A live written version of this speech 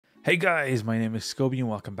Hey guys, my name is Scoby and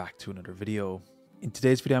welcome back to another video. In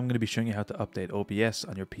today's video I'm going to be showing you how to update OBS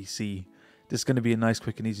on your PC. This is going to be a nice,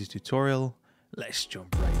 quick and easy tutorial. Let's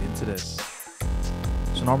jump right into this.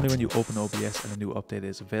 So normally when you open OBS and a new update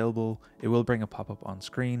is available, it will bring a pop-up on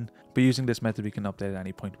screen, but using this method we can update at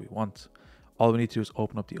any point we want. All we need to do is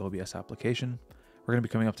open up the OBS application. We're going to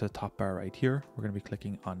be coming up to the top bar right here. We're going to be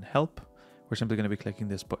clicking on help. We're simply going to be clicking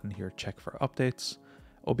this button here, check for updates.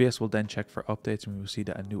 OBS will then check for updates and we will see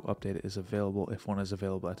that a new update is available if one is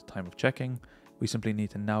available at the time of checking. We simply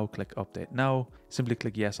need to now click update now, simply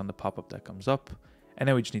click yes on the pop-up that comes up, and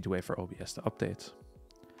then we just need to wait for OBS to update.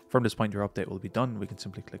 From this point your update will be done, we can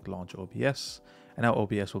simply click launch OBS, and now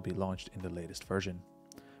OBS will be launched in the latest version.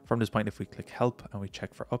 From this point if we click help and we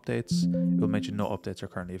check for updates, it will mention no updates are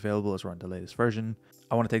currently available as we're on the latest version.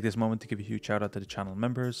 I want to take this moment to give a huge shout out to the channel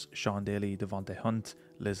members, Sean Daly, Devonte Hunt,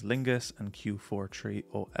 Liz Lingus, and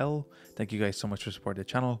Q43OL. Thank you guys so much for supporting the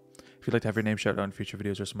channel. If you'd like to have your name shouted out in future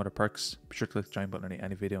videos or some other perks, be sure to click the join button on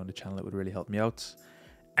any video on the channel, it would really help me out.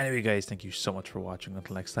 Anyway guys, thank you so much for watching.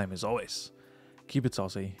 Until next time, as always, keep it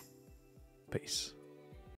saucy. Peace.